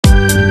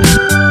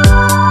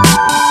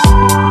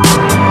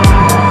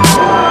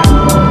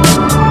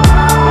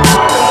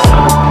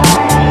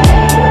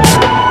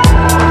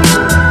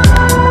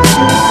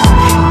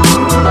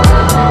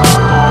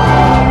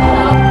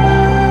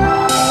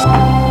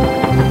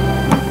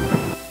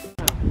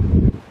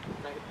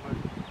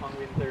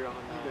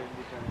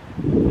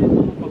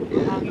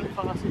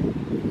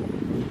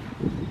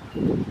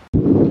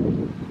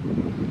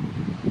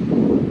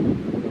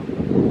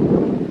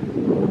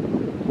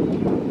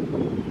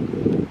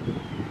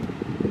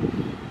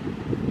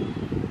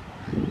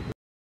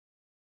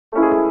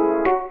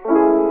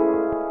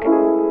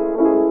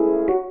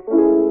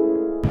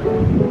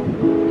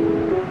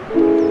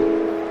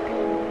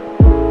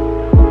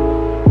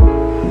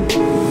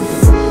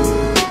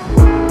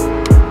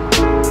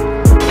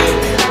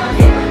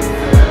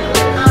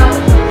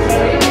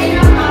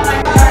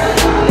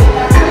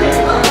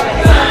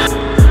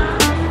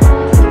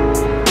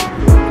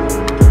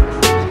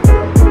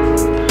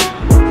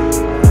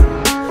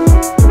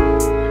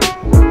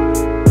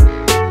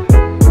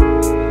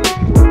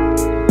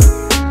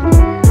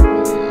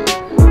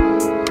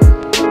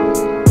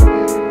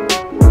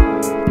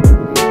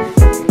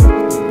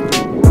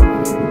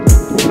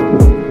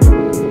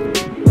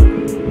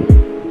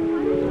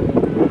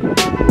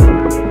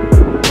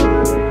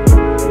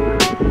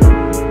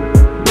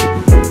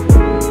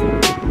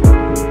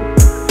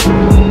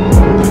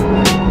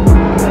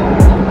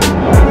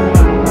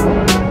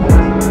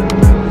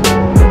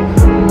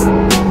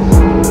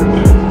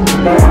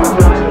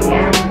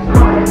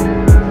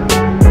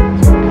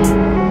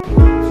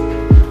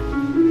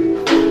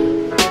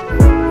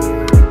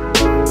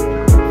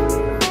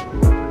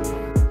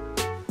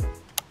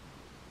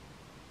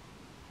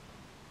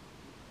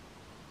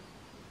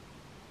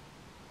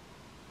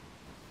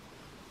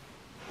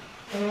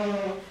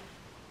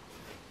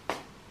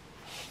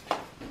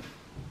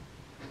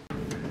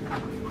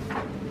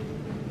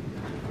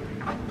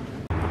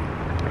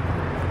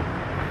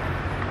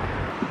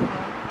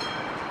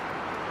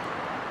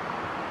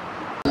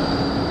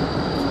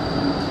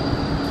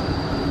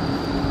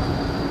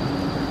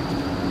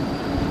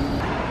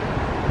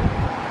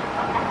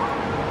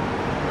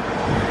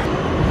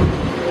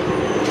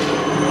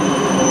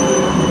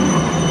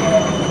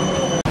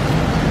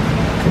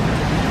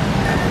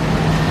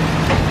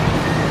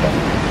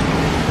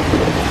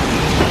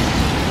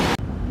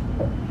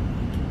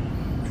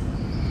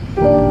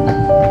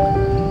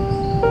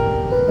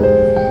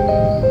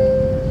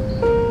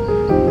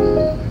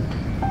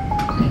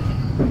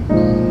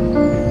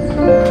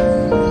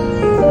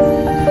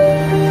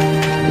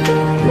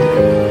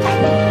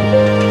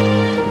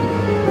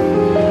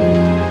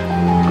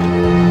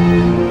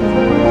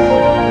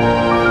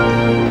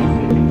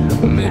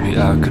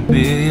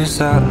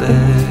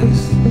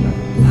Solace.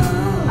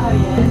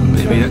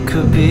 Maybe I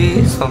could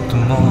be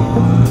something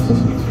more.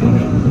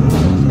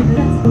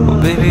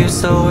 Well, baby,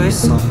 it's always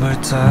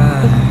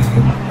summertime.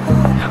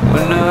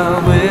 When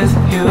I'm with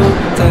you,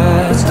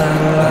 that's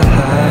not a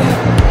lie.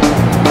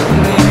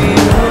 Maybe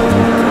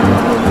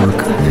you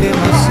could be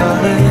my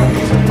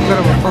solace.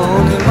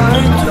 Only my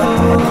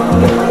door.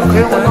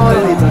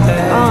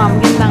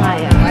 ang ganda nga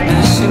yan. 내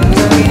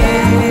심장이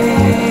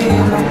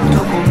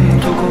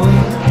두근두근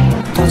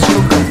터질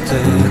것 같아.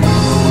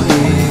 우리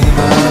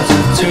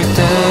마주칠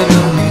때면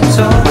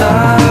미쳐가.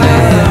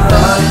 매일 밤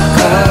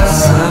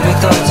가슴이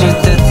터질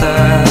때다.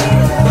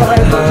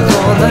 너도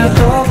날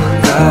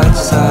똑같이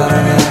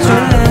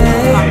사랑해줄래.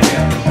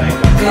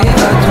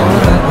 네가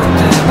돌아올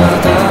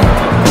때마다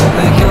고백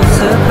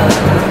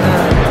연습하는 날.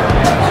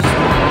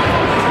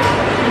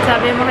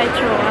 Sabi mo kay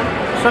Chua?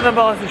 Saan na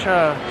ba kasi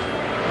siya?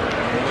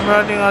 I'm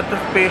running out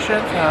of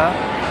patience, ha?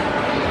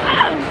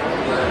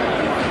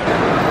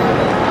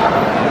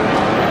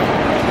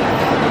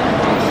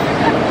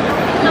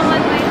 Naman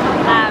mo yung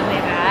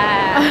camera.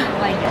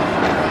 Oh my God.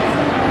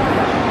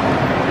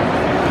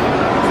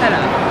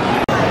 Sarap.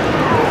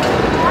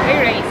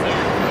 Erase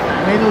yan.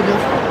 May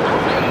noodles.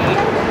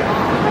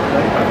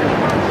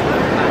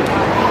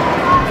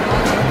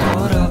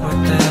 돌아볼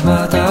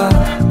때마다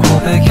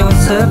고백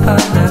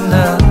연습하는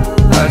날.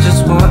 I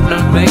just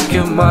wanna make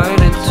you mine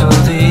until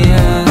the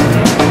end.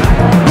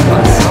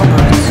 One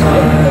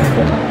summertime.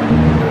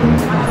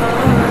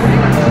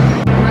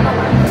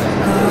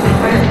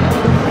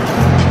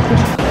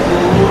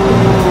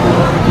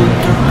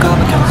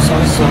 눈뜰까봐 그냥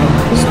서있어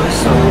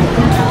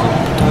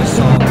더 있어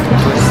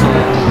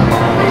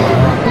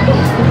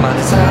많은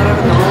사랑은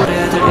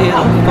노래들 이런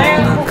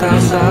뻔한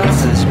가사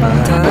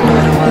쓰지만 다른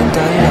노래와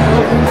달라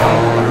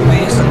너를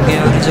위해 쓴 게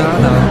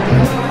아니잖아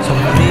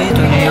선물이 된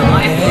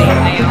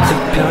너에게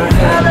특별해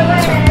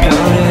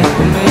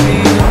Maybe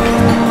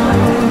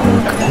you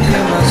could be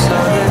my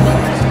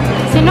solace.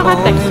 Sino ka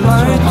text mo?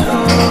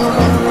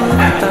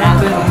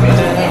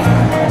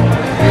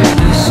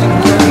 내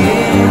심장이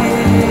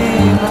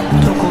막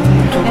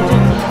두근두근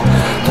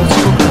터질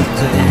것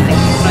같아.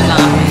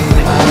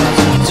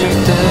 마주칠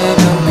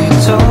때면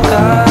미쳐가.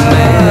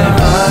 매일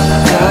밤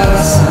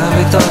가슴이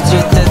터질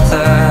때다.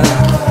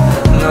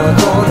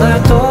 너도 날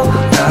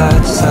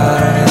똑같이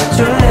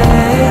사랑해줄래.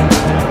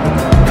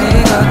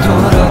 네가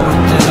돌아올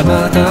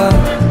때마다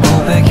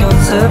고백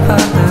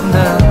연습하는 날.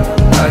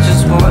 I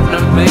just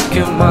wanna make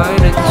you mine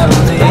until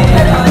the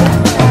end.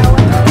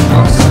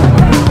 All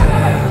summer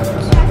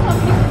ends.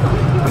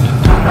 When you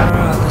turn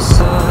around the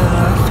sun,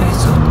 I feel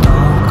so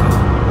dark.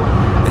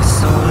 It's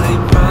only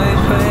bright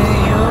when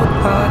you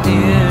are the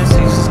air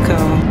six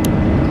gone.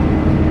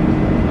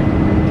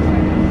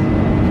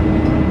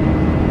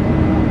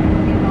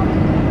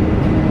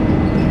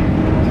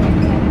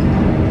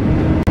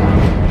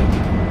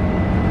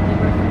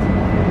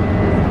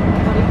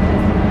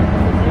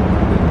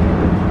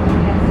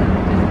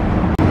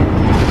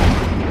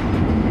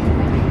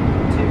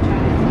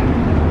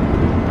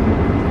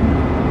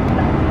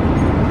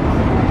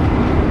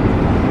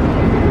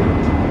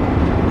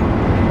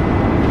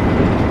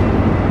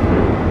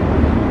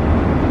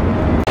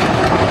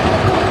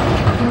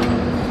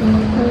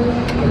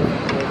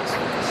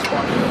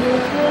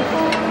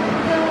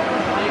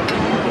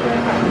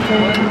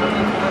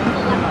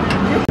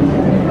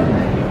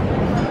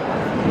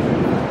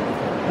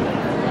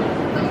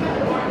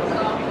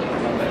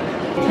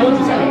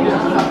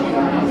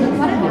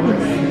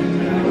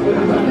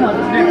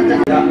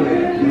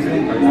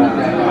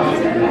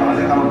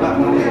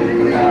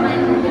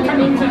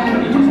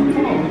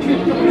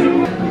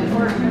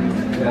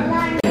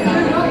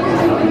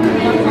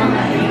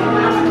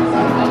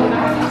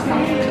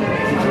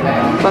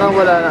 Parang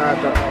wala na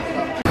ata.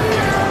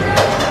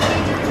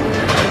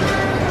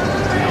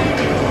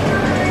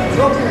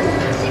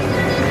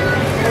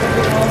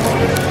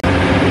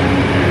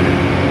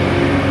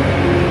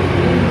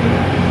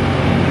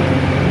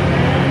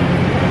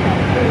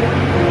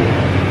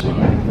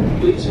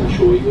 Please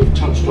ensure you have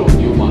touched off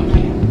your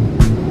Wi-Fi.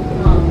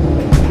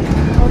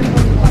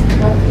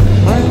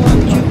 I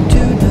want you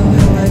to know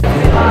how I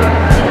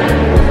feel.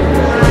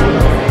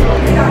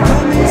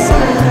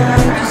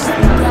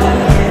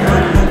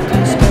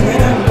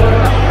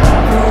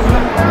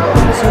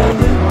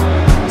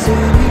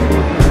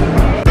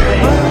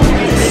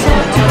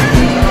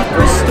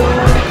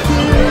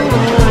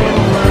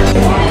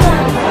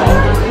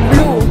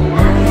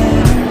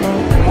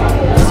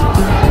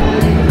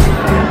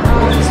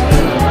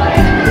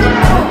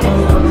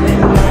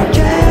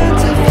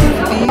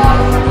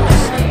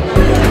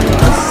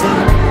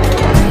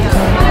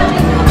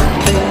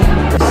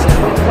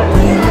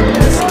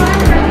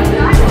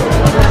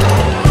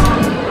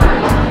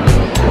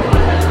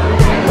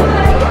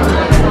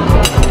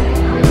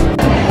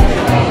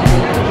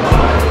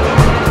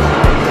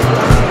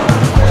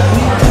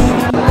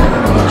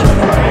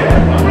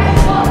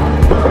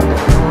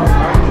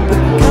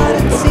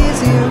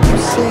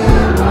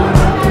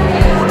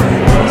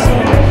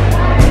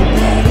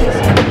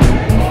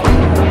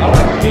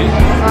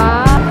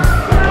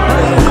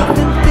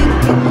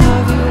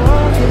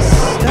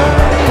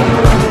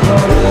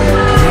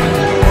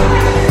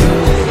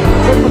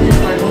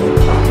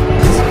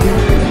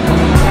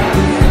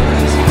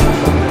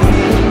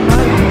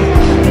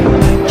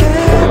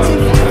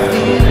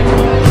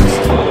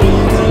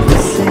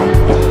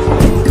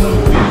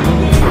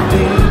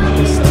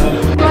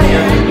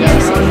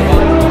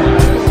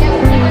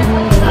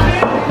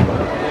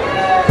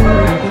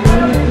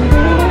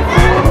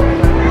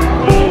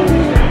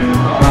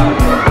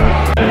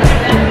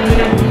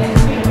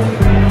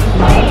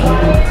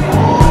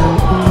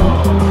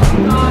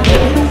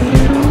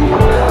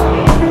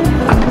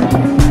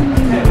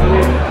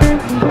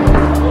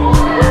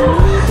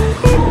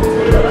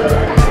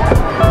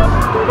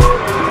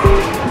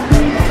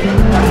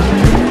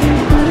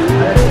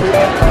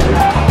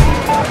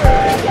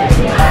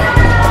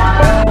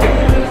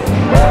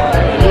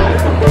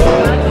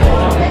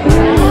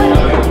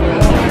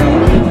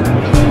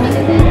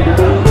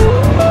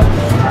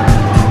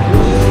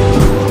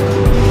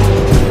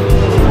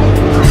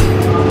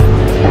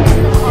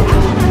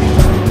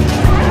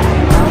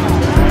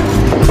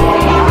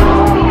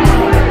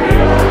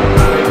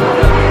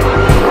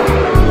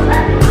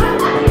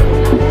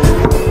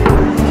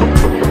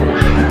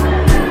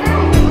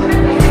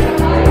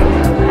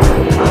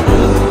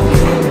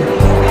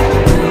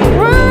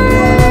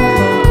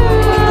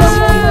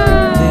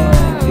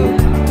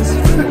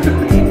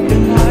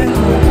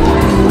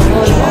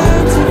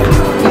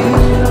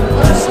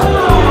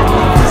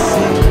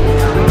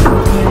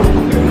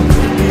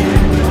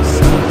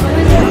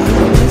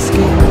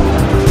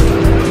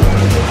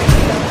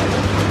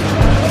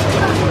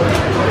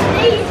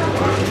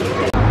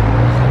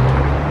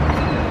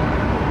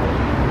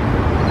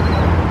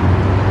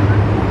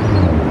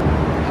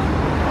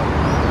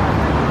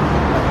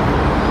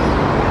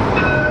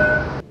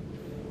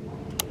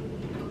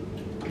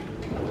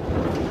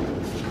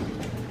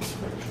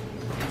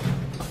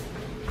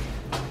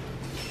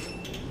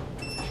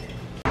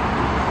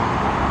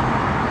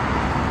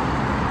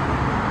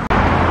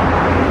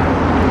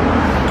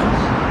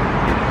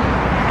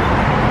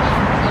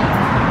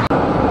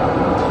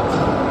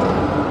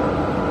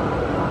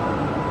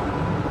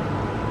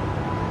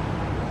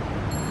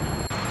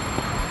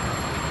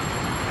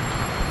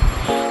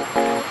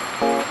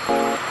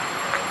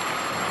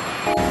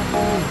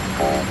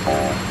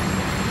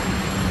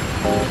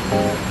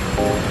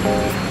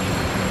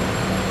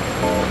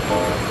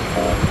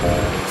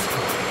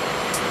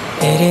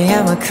 8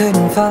 AM I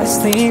couldn't fall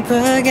asleep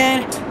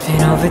again.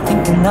 Been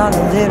overthinking all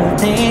the little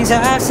things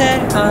I've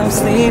said. I'm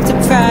sleep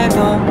deprived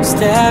almost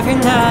every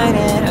night,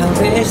 and I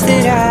wish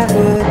that I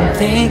would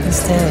think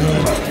instead.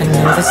 I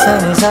know the sun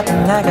is up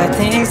and I got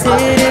things to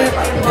do,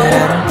 but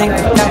I don't think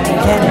I got the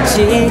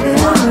energy to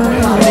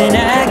move. And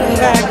I go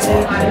back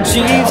to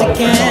dreams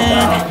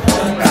again.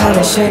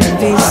 Probably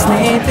shouldn't be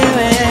sleeping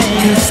when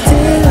it's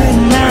still right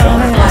now,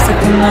 and I'm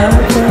stuck in my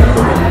bed.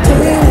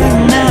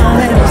 Right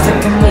now, and I'm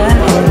stuck in my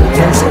head,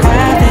 'cause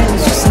I've been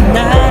just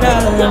not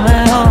all on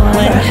my own,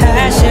 and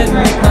I should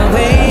make my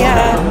way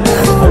out.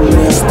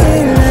 I'm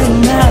still right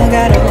now,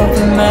 gotta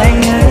open my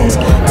eyes.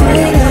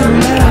 Right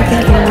now,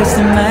 can't be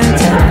wasting my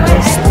time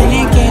just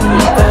thinking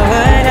about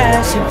what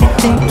I should be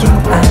thinking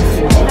of.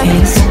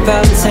 It's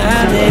about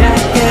time that I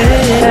get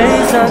it.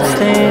 I stop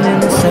staying in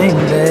the same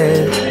bed.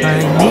 I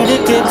need to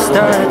get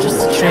started just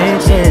to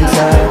change things.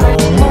 I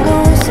don't wanna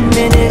waste a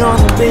minute on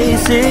the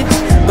basics,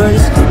 but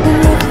it's keeping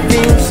me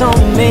feeling so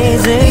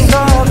amazing. So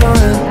I'm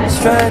gonna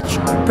stretch,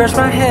 brush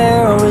my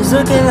hair, always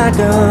looking like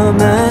a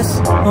mess.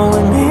 Oh,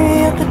 and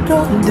maybe I could go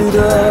and do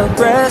the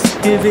rest.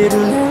 Give it a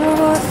little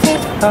more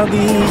faith, I'll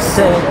be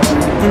set.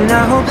 And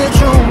I hope that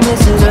you'll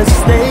miss it. Let's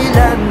stay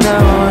that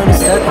now when it's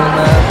stuck in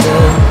my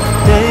bed.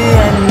 Day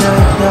and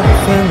night, never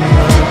feeling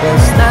my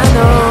best. I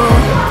know,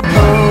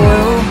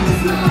 oh,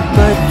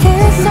 but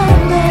can't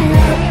somebody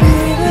be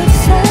the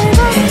same?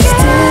 It's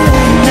still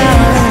right now,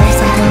 I'm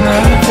stuck in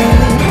my bed.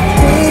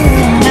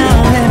 Right now,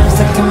 and I'm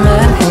stuck in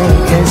my head,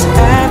 'cause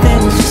I've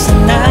been just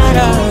not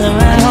all on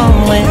my own,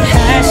 when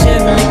I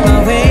should make my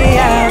way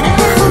out.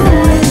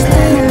 It's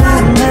still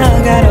right now,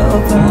 gotta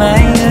open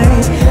my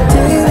eyes.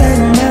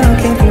 Right now,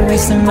 can't be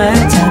wasting my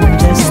time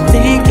just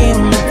thinking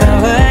about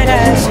what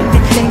I should be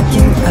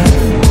thinking of.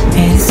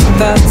 It's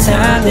about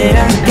time that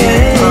I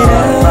get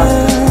up.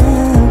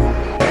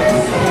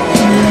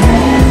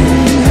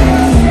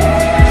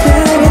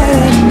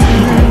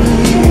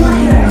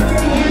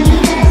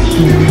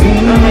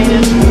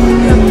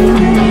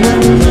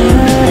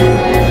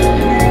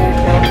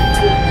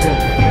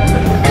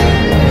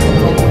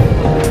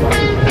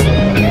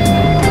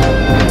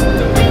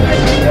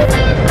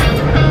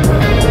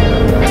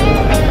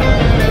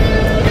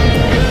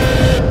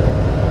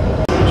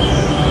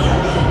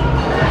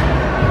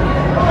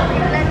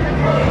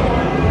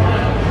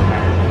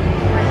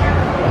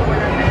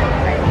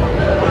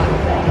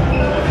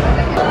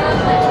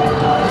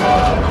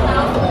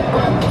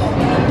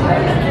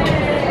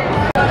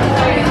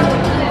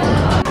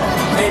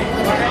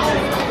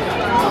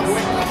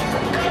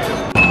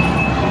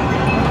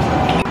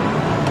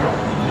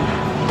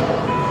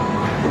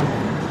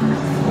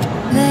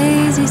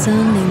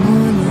 Sunday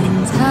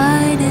mornings,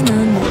 hiding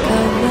under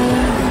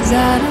covers.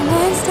 I don't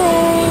mind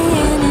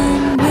staying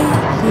in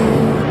with you.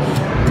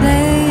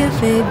 Play your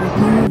favorite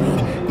movie,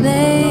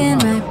 laying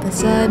right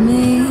beside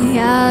me.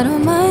 I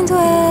don't mind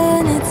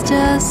when it's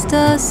just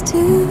us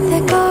two.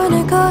 That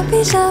corner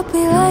coffee shop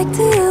we like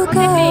to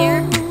go.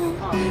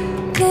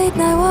 Late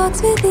night walks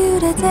with you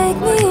to take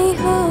me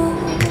home.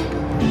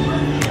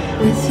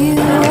 With you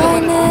I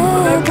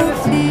never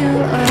feel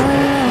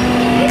alone.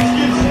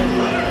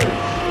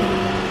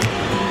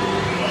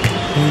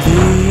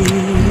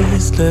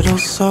 These little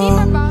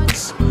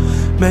songs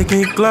make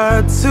me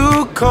glad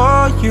to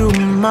call you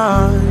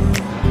mine.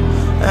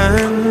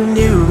 And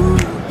you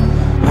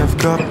have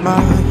got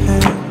my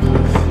head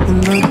in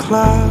the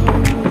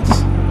clouds.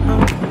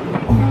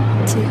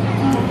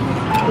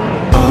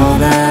 All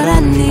that I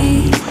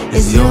need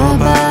is your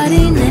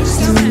body next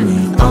to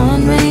me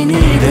on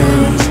rainy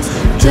days.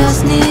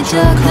 Just need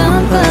your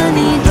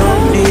company,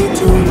 don't need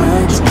too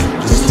much,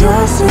 just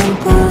your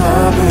simple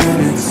love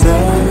and it's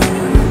everything.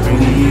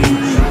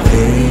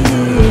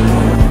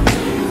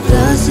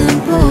 The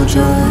simple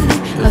joy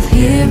of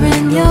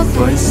hearing your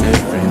voice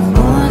every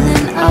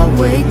morning. I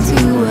wake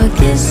to a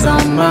kiss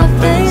on my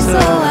face,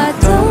 so I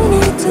don't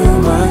need too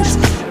much,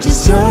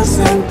 just your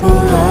simple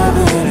love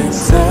and